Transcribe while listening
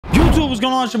YouTube, what's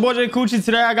going on? It's your boy JKucci.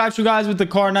 Today I got you guys with the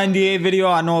KAR98 video.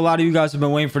 I know a lot of you guys have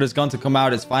been waiting for this gun to come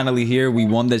out. It's finally here. We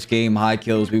won this game, high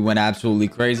kills. We went absolutely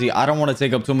crazy. I don't want to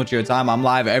take up too much of your time. I'm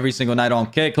live every single night on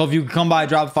Kick. So if you can come by,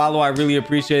 drop a follow, I really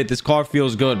appreciate it. This car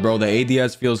feels good, bro. The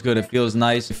ADS feels good. It feels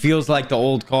nice. It feels like the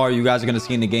old car you guys are going to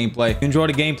see in the gameplay. If you enjoy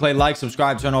the gameplay, like,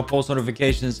 subscribe, turn on post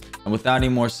notifications. And without any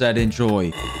more said, enjoy.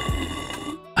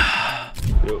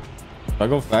 Yo. Should I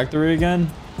go factory again?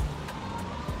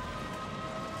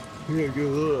 Yeah,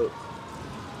 good load up.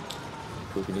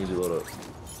 Quick and easy load up.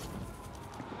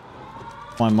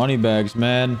 My money bags,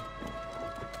 man.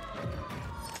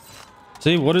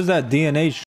 See, what is that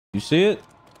DNA You see it?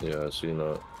 Yeah, I seen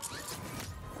that.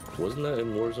 Wasn't that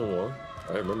in Warzone 1?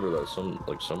 I remember that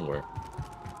somewhere.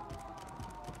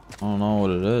 I don't know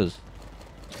what it is.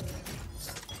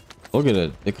 Look at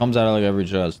it. It comes out of like every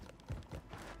chest.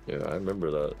 Yeah, I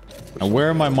remember that. And where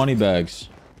are my money bags?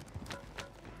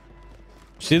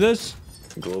 See this?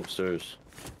 Go upstairs.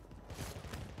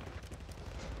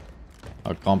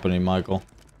 Our company, Michael.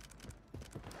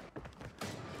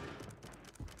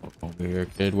 Over here,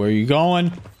 kid. Where are you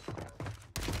going?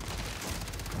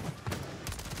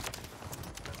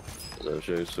 Is that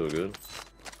shit still good?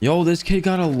 Yo, this kid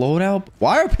got a loadout.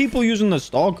 Why are people using the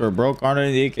stalker, bro?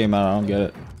 KAR98 came out. I don't get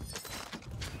it.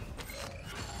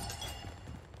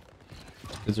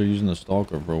 Kids are using the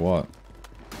stalker for what?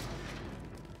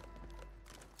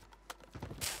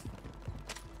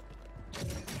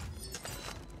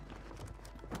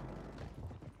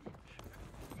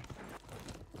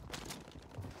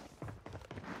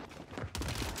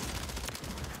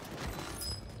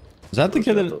 Is that the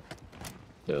kid that...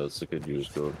 Yeah, that's the kid you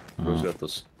just go. Who's got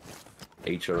this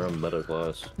HRM meta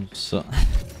class?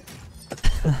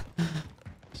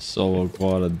 Solo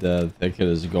quad of death. That kid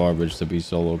is garbage to be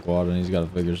solo quad, and he's got to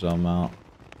figure something out.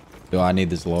 Yo, I need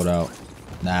this loadout.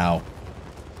 Now.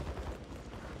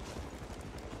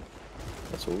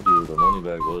 I told you the money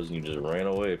bag was, and you just ran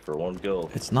away for one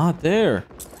kill. It's not there.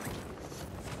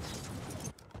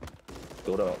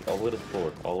 Go down, all the way to the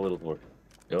floor. All the way to the floor.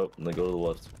 Yep, and then go to the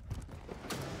left.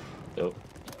 Yep.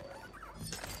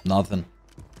 Nothing.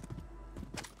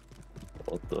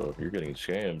 What the? You're getting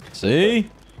scammed. See?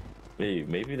 Hey,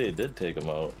 maybe they did take them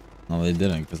out. No, they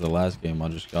didn't, because the last game I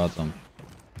just got them.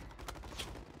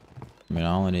 I mean,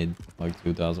 I only need like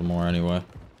 2,000 more anyway.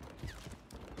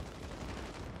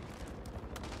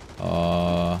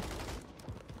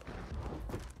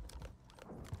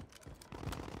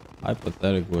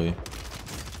 Hypothetically. What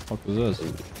the fuck is this?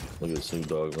 Look at Snoop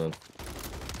Dogg, man.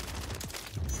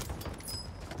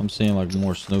 I'm seeing like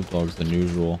more Snoop Dogs than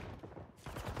usual.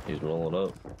 He's rolling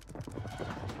up.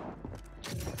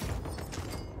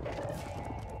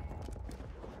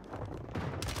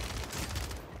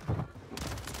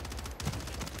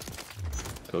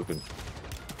 Cooking.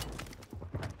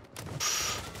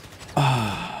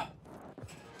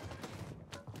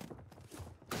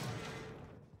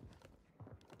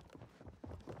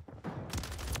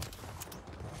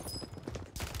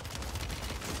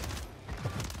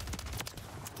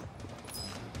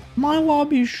 My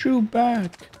lobby shoot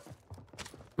back.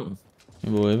 You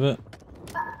believe it?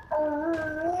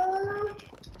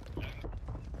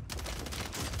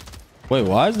 Wait,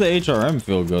 why does the HRM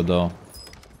feel good though?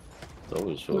 It's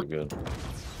always feel good.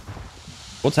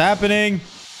 What's happening?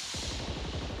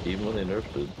 Even when they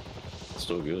nerfed it, it's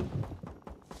still good.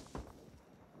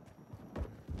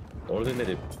 The only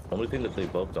thing that they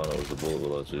buffed on it was the bullet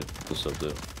velocity. Just up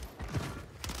there.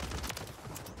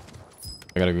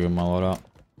 I gotta go get my loadout.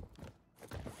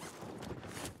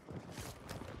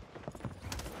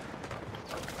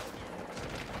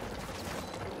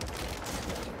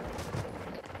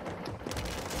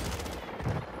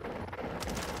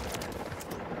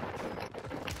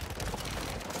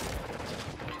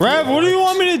 Rev, what do you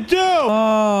want me to do?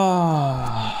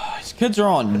 These kids are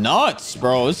on nuts,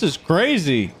 bro. This is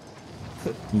crazy.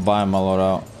 I'm buying my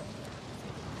loadout.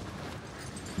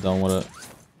 Done with it.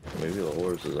 Maybe the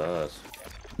horse is ass.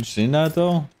 You seen that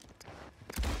though?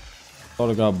 Thought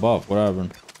it got buffed. What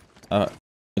happened?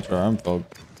 HRM felt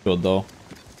good though.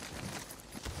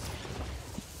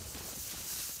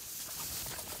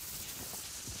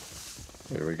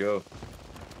 Here we go.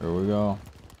 Here we go.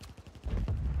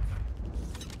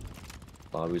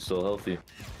 Bobby's still healthy.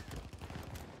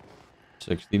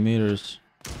 60 meters.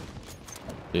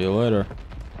 See you later.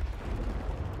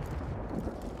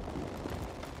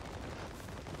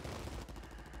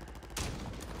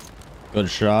 Good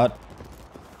shot.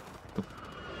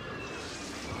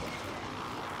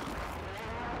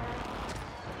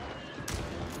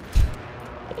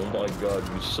 Oh my god,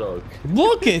 you suck.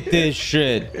 Look at this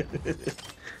shit.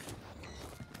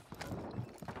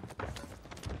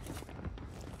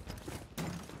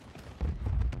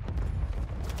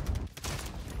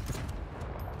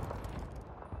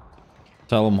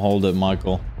 Tell him hold it,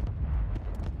 Michael.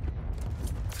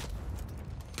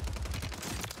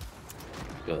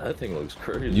 Yo, that thing looks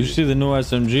crazy. You see the new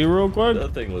SMG real quick?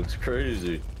 That thing looks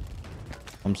crazy.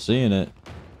 I'm seeing it.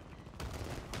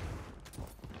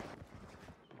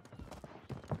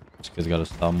 This kid's got to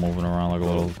stop moving around like a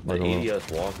little. The ADS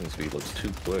walking speed looks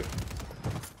too quick.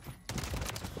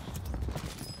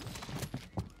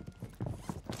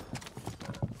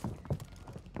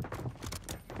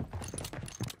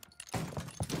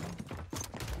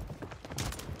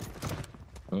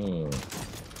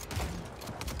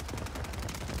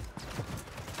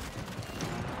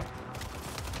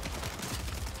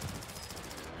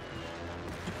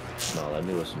 No, that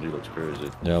new SMG looks crazy.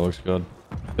 Yeah, it looks good.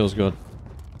 Feels good.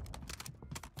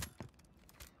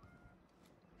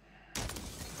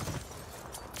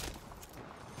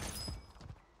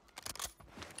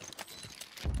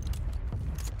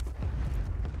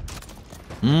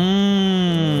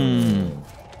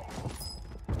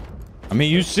 I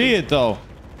mean, you see it though.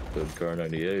 Good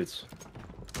KAR98s.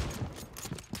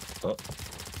 Oh.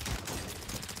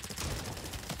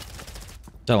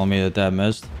 Telling me that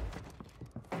missed.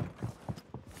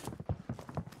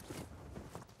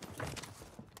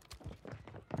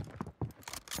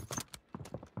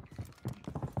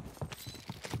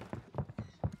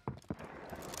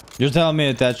 You're telling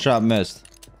me that shot missed.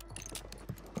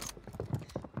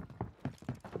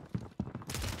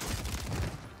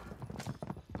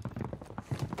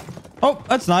 Oh,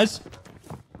 that's nice.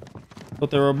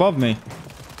 Thought they were above me.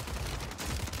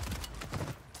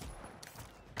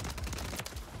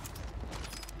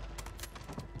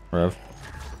 Rev.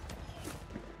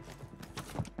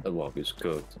 That walk is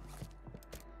cooked.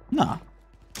 Nah.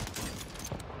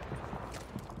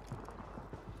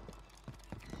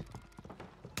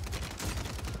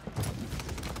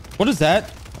 What is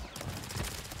that?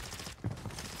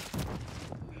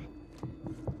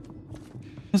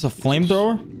 There's a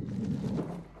flamethrower?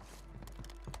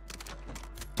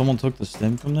 Someone took the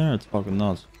stim from there? It's fucking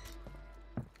nuts.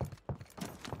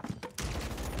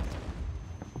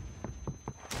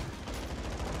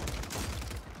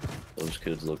 Those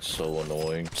kids look so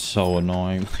annoying. So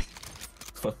annoying.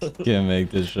 Can't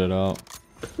make this shit up.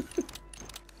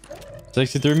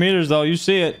 63 meters though, you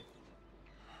see it.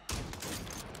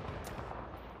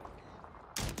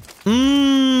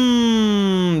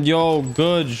 Yo,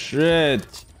 good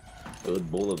shit.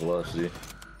 Good bullet velocity.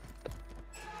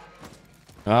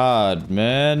 God,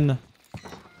 man.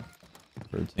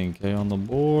 13k on the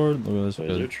board. Look at this.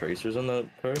 Wait, is there tracers on that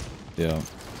car? Yeah.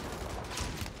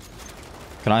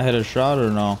 Can I hit a shot or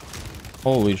no?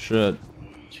 Holy shit.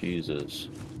 Jesus.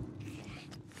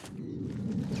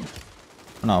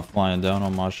 They're not flying down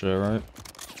on my shit, right?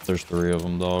 There's 3 of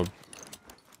them, dog.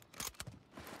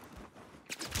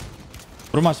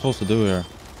 What am I supposed to do here?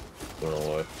 Don't know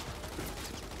why.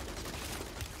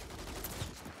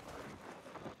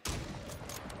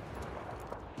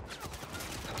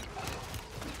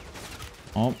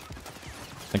 Oh, I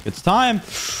think it's time.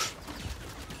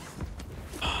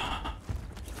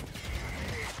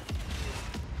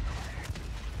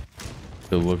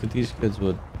 Dude, look at these kids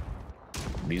with.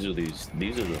 These are the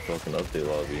fucking update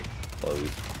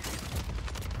lobbies.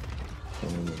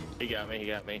 He got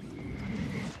me.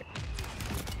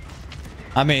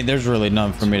 I mean, there's really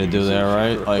nothing for me to do there,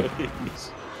 right? Like,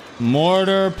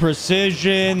 mortar,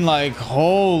 precision, like,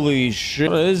 holy shit.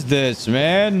 What is this,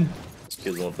 man? These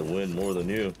kids want to win more than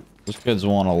you. These kids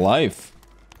want a life.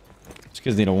 These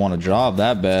kids need to want a job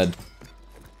that bad.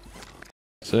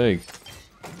 Sick.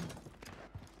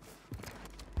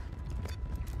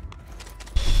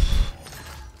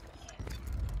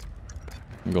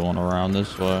 I'm going around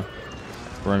this way.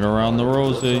 Bring around the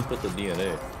Rosie. What's up with the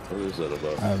DNA? What is that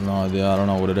about? I have no idea. I don't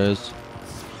know what it is.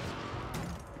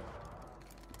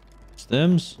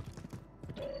 Stems?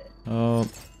 Oh.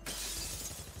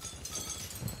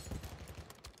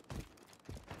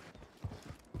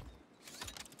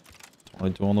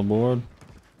 22 on the board.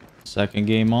 Second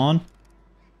game on.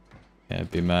 Can't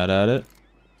be mad at it.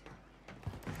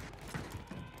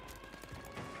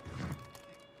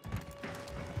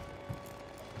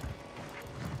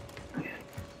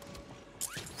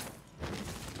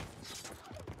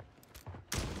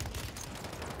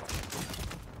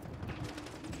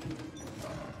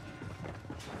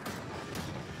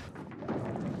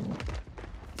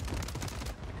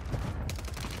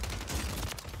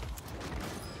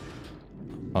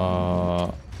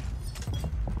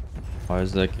 Why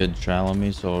is that kid challenging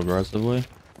me so aggressively?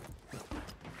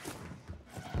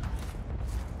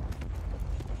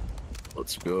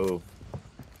 Let's go.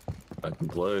 I can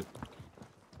play.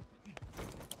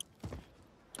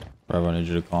 Rev, I need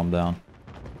you to calm down.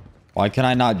 Why can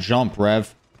I not jump,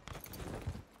 Rev?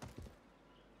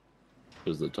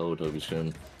 Because the toe took his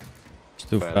chin. It's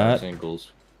too Fat fat. ass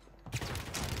ankles.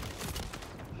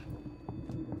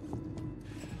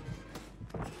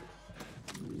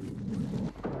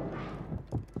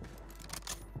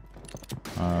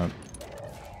 Alright.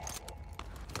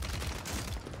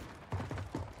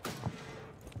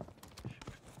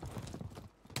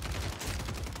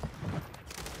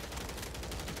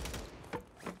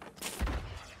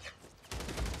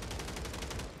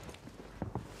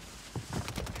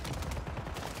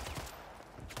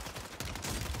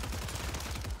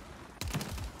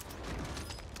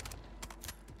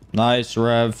 Nice,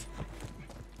 Rev.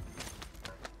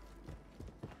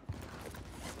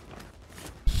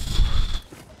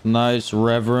 Nice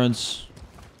reverence.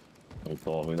 Don't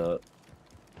call me that.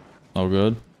 Oh,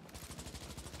 good.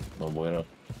 No bueno.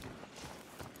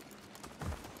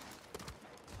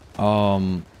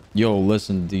 Yo,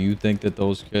 listen, do you think that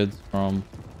those kids from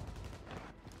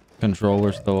Control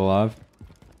are still alive?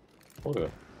 Oh yeah.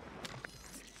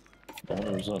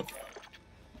 100%.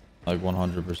 Like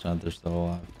 100% they're still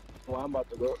alive. Well, I'm about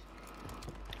to go.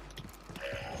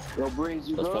 Yo, Breeze,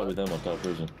 you That's good? probably them on top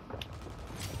prison.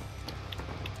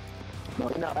 No,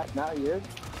 not here.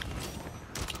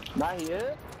 Not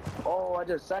here? Oh, I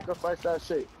just sacrificed that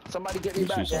shit. Somebody get me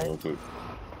Let me back, see something gang.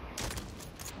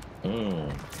 real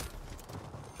quick.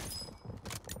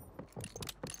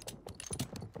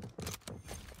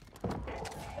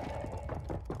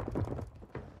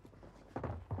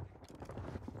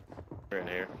 In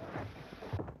here.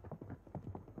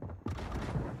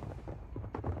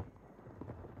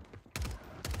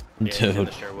 Yeah, he's in Dude,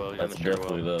 the stairwell, he's in That's the stairwell.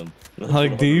 definitely them.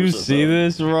 like, do you see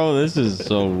this, bro? This is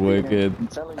so wicked. I'm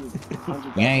telling you.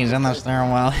 100,000%. Yeah, he's in the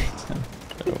stairwell.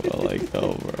 Well, like,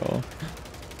 oh, bro.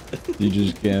 You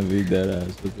just can't beat that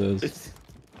ass with this.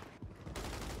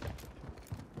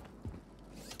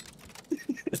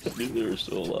 Dude, they were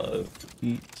still alive.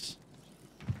 Eats.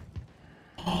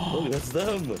 Oh, that's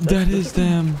them. That is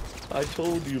them. I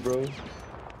told you, bro.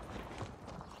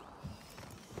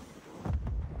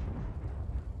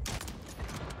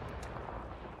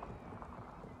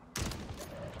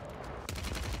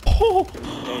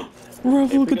 Oh,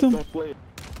 Rev, look at them.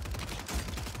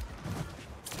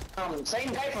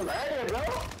 Same guy from earlier, bro.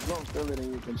 Don't feel it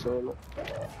in your controller.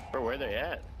 Bro, where they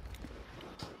at?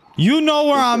 You know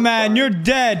where I'm at, and you're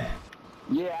dead.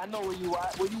 Yeah, I know where you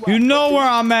at. Where you at? You know where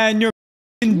I'm at, and you're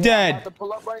f***ing Yeah, I'm dead. about to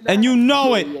pull up right now. And you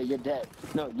know Yeah, it. yeah, you're dead.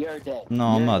 No, you're dead. No,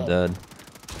 I'm You're not dead.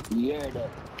 You're dead.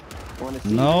 Wanna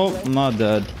see Nope, the I'm not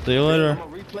dead. See you later. I'm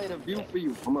gonna replay the view for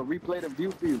you. I'm gonna replay the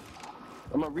view for you.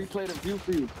 I'm gonna replay the view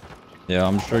for you. Yeah,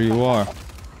 I'm sure you are.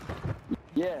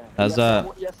 Yeah. How's yes, that?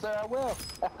 Yes, sir, I will.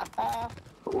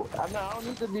 I don't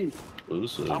need to be.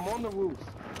 Listen. I'm on the roof.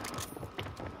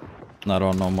 Not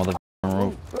on no motherfucking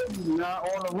roof. Not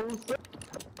on the roof.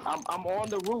 I'm on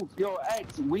the roof. Yo,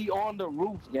 X, we on the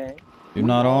roof, gang. You're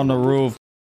not on the roof,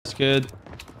 kid.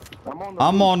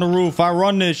 I'm on the roof. I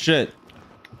run this shit.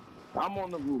 I'm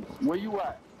on the roof. Where you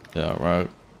at? Yeah, right.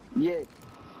 Yeah.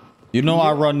 You know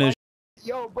I run this.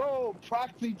 Yo, bro,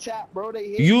 proxy chat, bro. They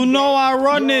hit You know I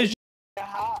run this.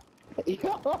 hot.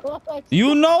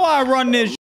 You know I run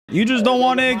this. You just don't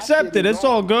want to accept it. It's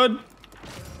all good.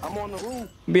 I'm on the roof.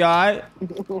 Be alright.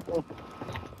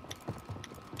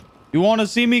 You want to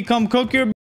see me come cook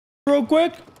your real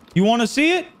quick? You want to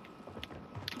see it?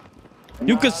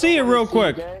 You can see it real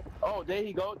quick. Oh, there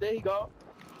you go. There you go.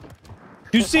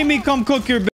 You see me come cook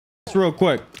your real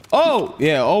quick. Oh,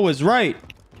 yeah. Oh, is right.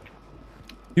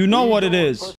 You know what it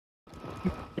is.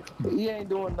 He ain't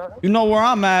doing nothing. You know where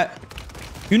I'm at.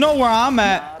 You know where I'm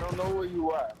at. Nah, I don't know where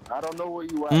you at. I don't know where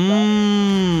you at.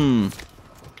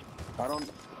 I don't.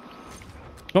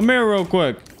 Come here real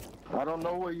quick. I don't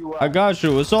know where you at. I got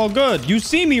you. It's all good. You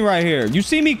see me right here. You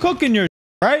see me cooking your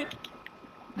right?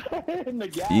 In the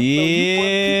gas,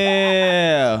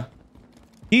 Yeah.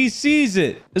 He sees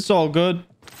it. It's all good.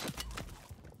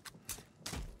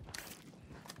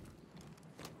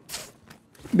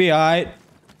 Be alright.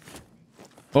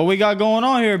 What we got going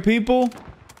on here, people?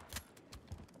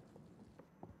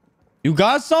 You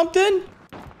got something?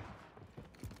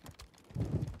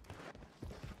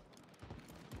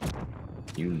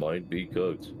 You might be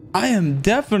cooked. I am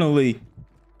definitely.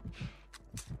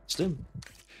 Stim.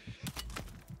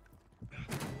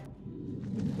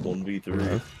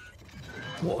 1v3.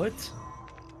 What?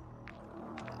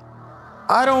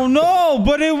 I don't know,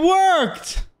 but it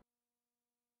worked.